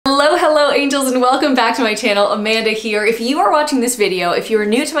and welcome back to my channel. Amanda here. If you are watching this video, if you're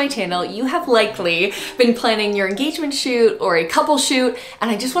new to my channel, you have likely been planning your engagement shoot or a couple shoot, and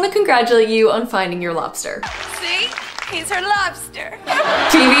I just want to congratulate you on finding your lobster. See? He's her lobster.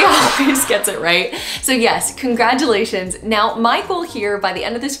 Phoebe always gets it right. So yes, congratulations. Now, my goal here by the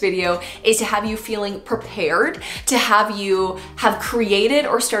end of this video is to have you feeling prepared, to have you have created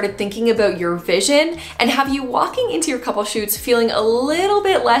or started thinking about your vision, and have you walking into your couple shoots feeling a little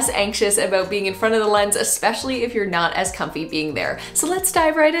bit less anxious about being in front of the lens, especially if you're not as comfy being there. So let's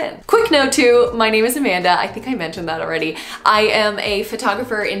dive right in. Quick note too, my name is Amanda. I think I mentioned that already. I am a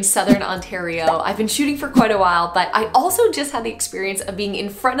photographer in Southern Ontario. I've been shooting for quite a while, but I also just had the experience of being in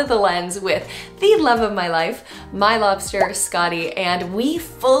front of the lens with the love of my life, my lobster, Scotty, and we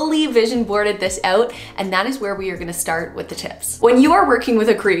fully vision boarded this out, and that is where we are gonna start with the tips. When you are working with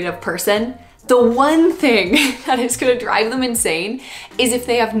a creative person, the one thing that is gonna drive them insane is if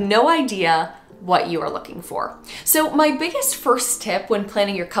they have no idea what you are looking for. So my biggest first tip when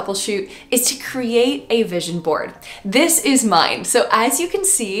planning your couple shoot is to create a vision board. This is mine. So as you can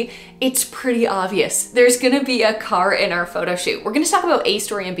see, it's pretty obvious. There's gonna be a car in our photo shoot. We're gonna talk about A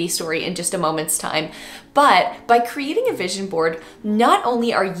story and B story in just a moment's time. But by creating a vision board, not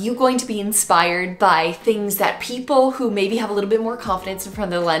only are you going to be inspired by things that people who maybe have a little bit more confidence in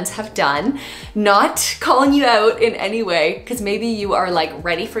front of the lens have done, not calling you out in any way, because maybe you are like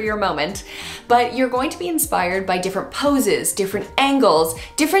ready for your moment, but you're going to be inspired by different poses, different angles,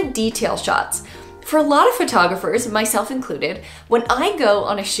 different detail shots. For a lot of photographers, myself included, when I go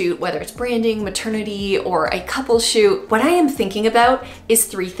on a shoot, whether it's branding, maternity, or a couple shoot, what I am thinking about is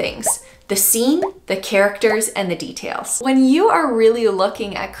three things: the scene, the characters, and the details. When you are really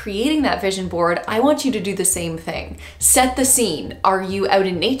looking at creating that vision board, I want you to do the same thing. Set the scene. Are you out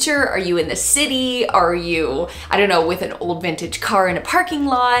in nature? Are you in the city? Are you, I don't know, with an old vintage car in a parking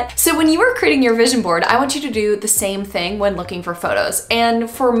lot? So when you are creating your vision board, I want you to do the same thing when looking for photos. And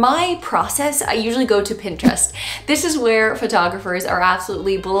for my process, I usually go to Pinterest. This is where photographers are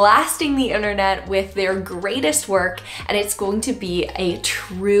absolutely blasting the internet with their greatest work, and it's going to be a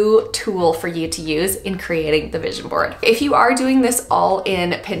true tool for you to use in creating the vision board. If you are doing this all in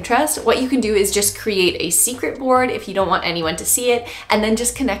Pinterest, what you can do is just create a secret board if you don't want anyone to see it, and then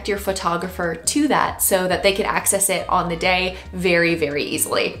just connect your photographer to that so that they can access it on the day very, very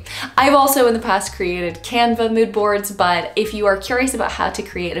easily. I've also in the past created Canva mood boards, but if you are curious about how to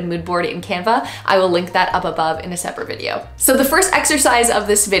create a mood board in Canva, I will link that up above in a separate video. So the first exercise of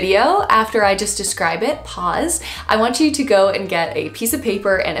this video, after I just describe it, pause. I want you to go and get a piece of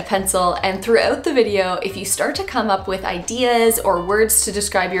paper and a pencil, and throughout the video, if you start to come up with ideas or words to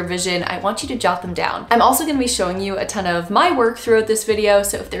describe your vision, I want you to jot them down. I'm also gonna be showing you a ton of my work throughout this video,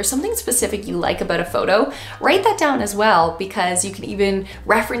 so if there's something specific you like about a photo, write that down as well, because you can even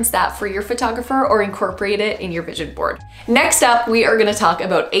reference that for your photographer or incorporate it in your vision board. Next up, we are gonna talk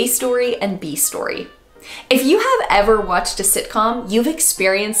about A story and B story. If you have ever watched a sitcom, you've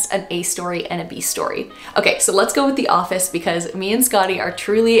experienced an A story and a B story. Okay, so let's go with The Office, because me and Scotty are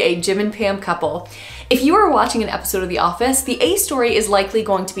truly a Jim and Pam couple. If you are watching an episode of The Office, the A story is likely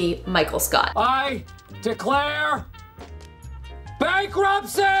going to be Michael Scott. I declare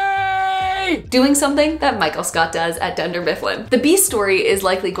bankruptcy! Doing something that Michael Scott does at Dunder Mifflin. The B story is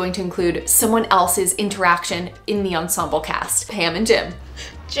likely going to include someone else's interaction in the ensemble cast, Pam and Jim.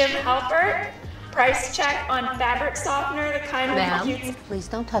 Jim Halpert, price check on fabric softener, the kind of cute. Please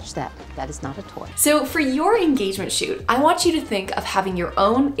don't touch that. That is not a toy. So for your engagement shoot, I want you to think of having your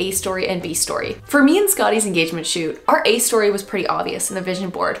own A story and B story. For me and Scotty's engagement shoot, our A story was pretty obvious in the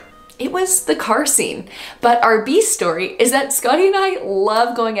vision board. It was the car scene. But our B story is that Scotty and I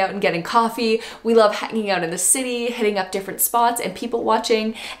love going out and getting coffee. We love hanging out in the city, hitting up different spots and people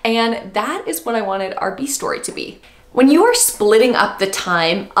watching. And that is what I wanted our B story to be. When you are splitting up the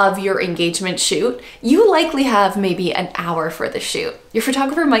time of your engagement shoot, you likely have maybe an hour for the shoot. Your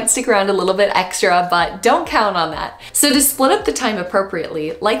photographer might stick around a little bit extra, but don't count on that. So to split up the time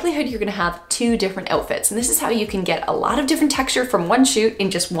appropriately, likelihood you're gonna have 2 different outfits, and this is how you can get a lot of different texture from one shoot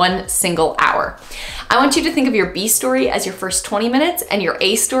in just one single hour. I want you to think of your B story as your first 20 minutes and your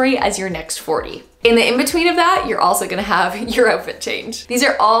A story as your next 40. In the in-between of that, you're also gonna have your outfit change. These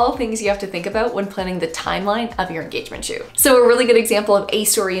are all things you have to think about when planning the timeline of your engagement shoot. So a really good example of A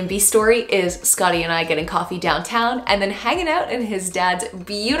story and B story is Scotty and I getting coffee downtown and then hanging out in his dad's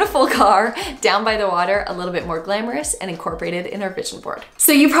beautiful car down by the water, a little bit more glamorous and incorporated in our vision board.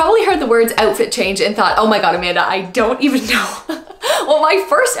 So you probably heard the words outfit change and thought, oh my God, Amanda, I don't even know what my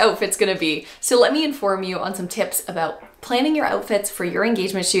first outfit's gonna be. So let me inform you on some tips about planning your outfits for your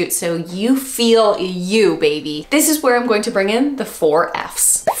engagement shoot so you feel you, baby. This is where I'm going to bring in the 4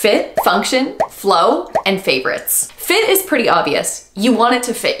 Fs. Fit, function, flow, and favorites. Fit is pretty obvious. You want it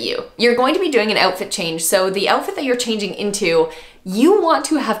to fit you. You're going to be doing an outfit change, so the outfit that you're changing into, you want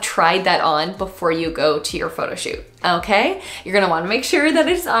to have tried that on before you go to your photo shoot, okay? You're gonna wanna make sure that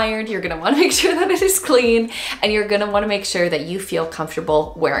it's ironed, you're gonna wanna make sure that it is clean, and you're gonna wanna make sure that you feel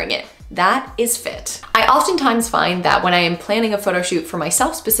comfortable wearing it. That is fit. I oftentimes find that when I am planning a photo shoot for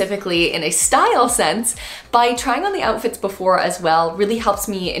myself specifically in a style sense, by trying on the outfits before as well really helps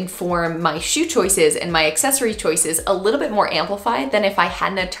me inform my shoe choices and my accessory choices a little bit more amplified than if I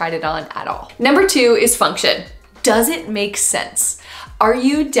hadn't have tried it on at all. Number 2 is function. Does it make sense? Are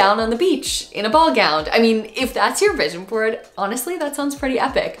you down on the beach in a ball gown? I mean, if that's your vision board, honestly, that sounds pretty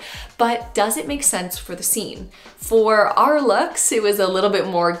epic. But does it make sense for the scene? For our looks, it was a little bit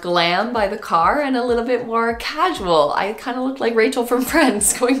more glam by the car and a little bit more casual. I kind of looked like Rachel from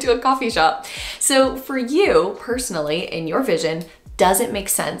Friends going to a coffee shop. So for you personally, in your vision, does it make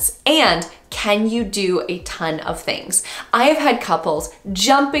sense? And can you do a ton of things? I have had couples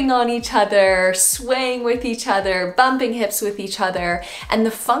jumping on each other, swaying with each other, bumping hips with each other, and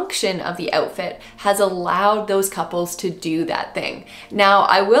the function of the outfit has allowed those couples to do that thing. Now,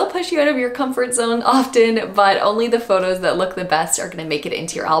 I will push you out of your comfort zone often, but only the photos that look the best are gonna make it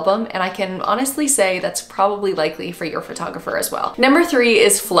into your album, and I can honestly say that's probably likely for your photographer as well. Number 3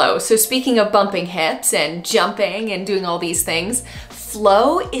 is flow. So speaking of bumping hips and jumping and doing all these things,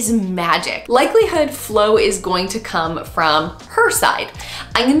 flow is magic. Likelihood flow is going to come from her side.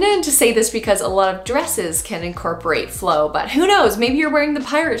 I'm going to say this because a lot of dresses can incorporate flow, but who knows, maybe you're wearing the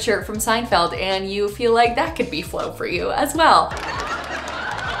pirate shirt from Seinfeld and you feel like that could be flow for you as well.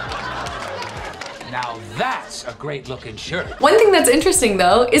 Now that's a great looking shirt. One thing that's interesting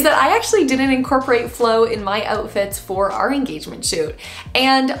though is that I actually didn't incorporate flow in my outfits for our engagement shoot.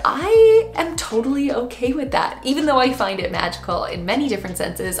 And I am totally okay with that. Even though I find it magical in many different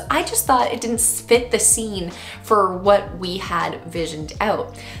senses, I just thought it didn't fit the scene for what we had visioned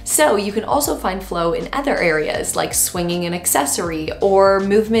out. So you can also find flow in other areas like swinging an accessory or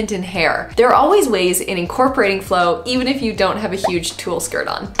movement in hair. There are always ways in incorporating flow even if you don't have a huge tulle skirt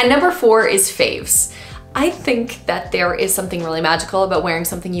on. And number 4 is faves. I think that there is something really magical about wearing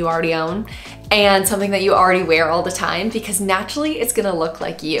something you already own and something that you already wear all the time, because naturally it's gonna look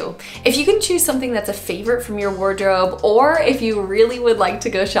like you. If you can choose something that's a favorite from your wardrobe, or if you really would like to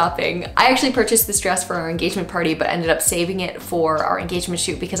go shopping, I actually purchased this dress for our engagement party but ended up saving it for our engagement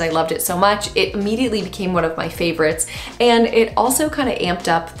shoot because I loved it so much. It immediately became one of my favorites, and it also kind of amped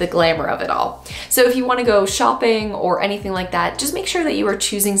up the glamour of it all. So if you wanna go shopping or anything like that, just make sure that you are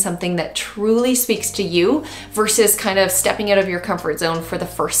choosing something that truly speaks to you versus kind of stepping out of your comfort zone for the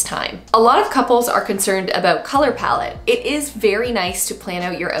first time. A lot of couples are concerned about color palette. It is very nice to plan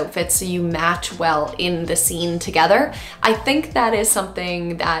out your outfits so you match well in the scene together. I think that is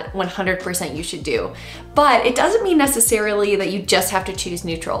something that 100% you should do. But it doesn't mean necessarily that you just have to choose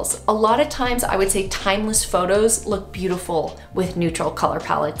neutrals. A lot of times I would say timeless photos look beautiful with neutral color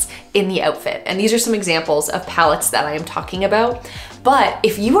palettes in the outfit. And these are some examples of palettes that I am talking about. But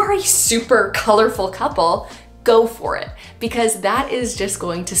if you are a super colorful couple, go for it, because that is just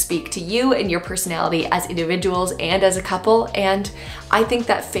going to speak to you and your personality as individuals and as a couple. And I think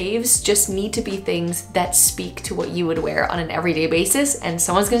that faves just need to be things that speak to what you would wear on an everyday basis, and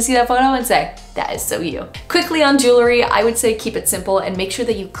someone's gonna see that photo and say, that is so you. Quickly on jewelry, I would say keep it simple and make sure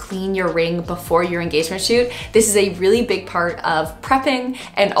that you clean your ring before your engagement shoot. This is a really big part of prepping,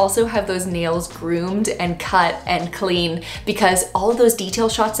 and also have those nails groomed and cut and clean, because all of those detail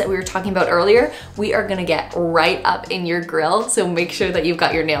shots that we were talking about earlier, we are gonna get right up in your grill, so make sure that you've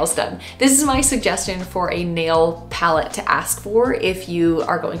got your nails done. This is my suggestion for a nail palette to ask for if you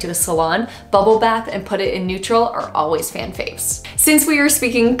are going to a salon. Bubble bath and put it in neutral are always fan faves. Since we are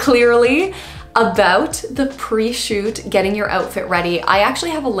speaking clearly about the pre-shoot, getting your outfit ready, I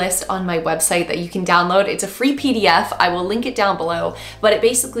actually have a list on my website that you can download. It's a free PDF. I will link it down below, but it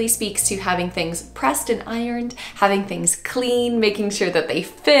basically speaks to having things pressed and ironed, having things clean, making sure that they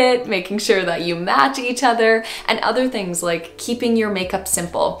fit, making sure that you match each other, and other things like keeping your makeup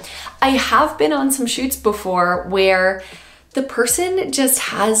simple. I have been on some shoots before where the person just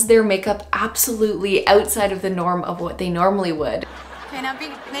has their makeup absolutely outside of the norm of what they normally would. Okay, now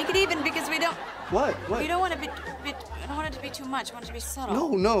make it even, because we don't. What? You don't want to I don't want it to be too much. I want it to be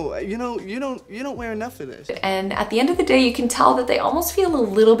subtle. No. You don't wear enough of this. And at the end of the day, you can tell that they almost feel a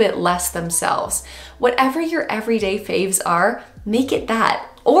little bit less themselves. Whatever your everyday faves are, make it that.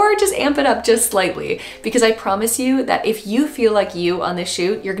 or just amp it up just slightly, because I promise you that if you feel like you on this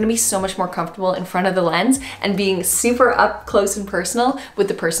shoot, you're gonna be so much more comfortable in front of the lens and being super up close and personal with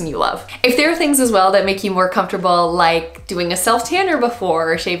the person you love. If there are things as well that make you more comfortable, like doing a self-tanner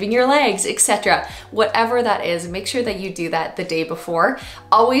before, or shaving your legs, etc., whatever that is, make sure that you do that the day before.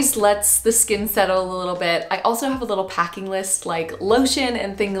 Always lets the skin settle a little bit. I also have a little packing list like lotion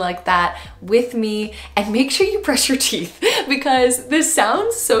and things like that with me, and make sure you brush your teeth because this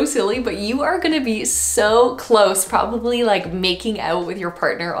sounds so silly, but you are gonna be so close, probably like making out with your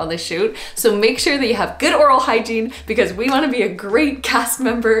partner on the shoot. So make sure that you have good oral hygiene because we wanna be a great cast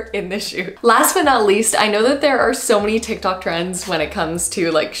member in this shoot. Last but not least, I know that there are so many TikTok trends when it comes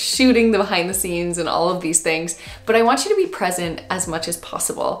to like shooting the behind the scenes and all of these things, but I want you to be present as much as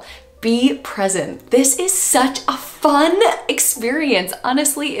possible. Be present. This is such a fun experience.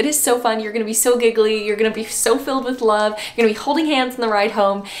 Honestly, it is so fun. You're gonna be so giggly. You're gonna be so filled with love. You're gonna be holding hands on the ride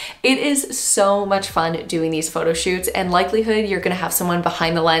home. It is so much fun doing these photo shoots, and likelihood you're gonna have someone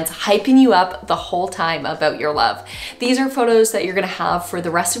behind the lens hyping you up the whole time about your love. These are photos that you're gonna have for the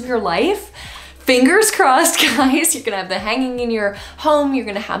rest of your life. Fingers crossed, guys. You're gonna have them hanging in your home, you're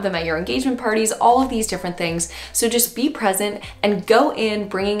gonna have them at your engagement parties, all of these different things. So just be present and go in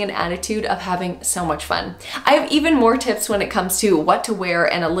bringing an attitude of having so much fun. I have even more tips when it comes to what to wear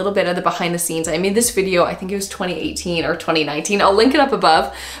and a little bit of the behind the scenes. I made this video, I think it was 2018 or 2019. I'll link it up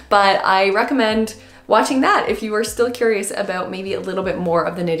above, but I recommend watching that if you are still curious about maybe a little bit more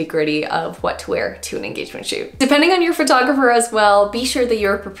of the nitty-gritty of what to wear to an engagement shoot. Depending on your photographer as well, be sure that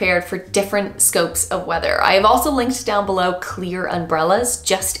you're prepared for different scopes of weather. I have also linked down below clear umbrellas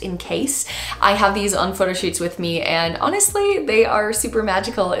just in case. I have these on photo shoots with me, and honestly, they are super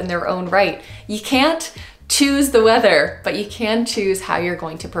magical in their own right. You can't choose the weather, but you can choose how you're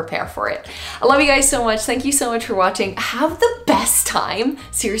going to prepare for it. I love you guys so much. Thank you so much for watching. Have the best time.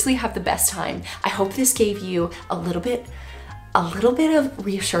 Seriously, have the best time. I hope this gave you a little bit of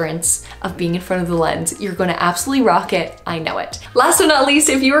reassurance of being in front of the lens. You're gonna absolutely rock it, I know it. Last but not least,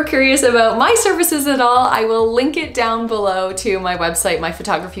 if you are curious about my services at all, I will link it down below to my website, my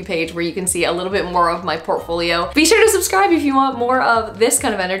photography page, where you can see a little bit more of my portfolio. Be sure to subscribe if you want more of this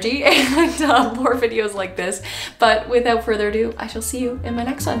kind of energy and more videos like this. But without further ado, I shall see you in my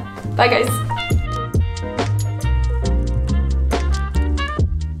next one. Bye guys.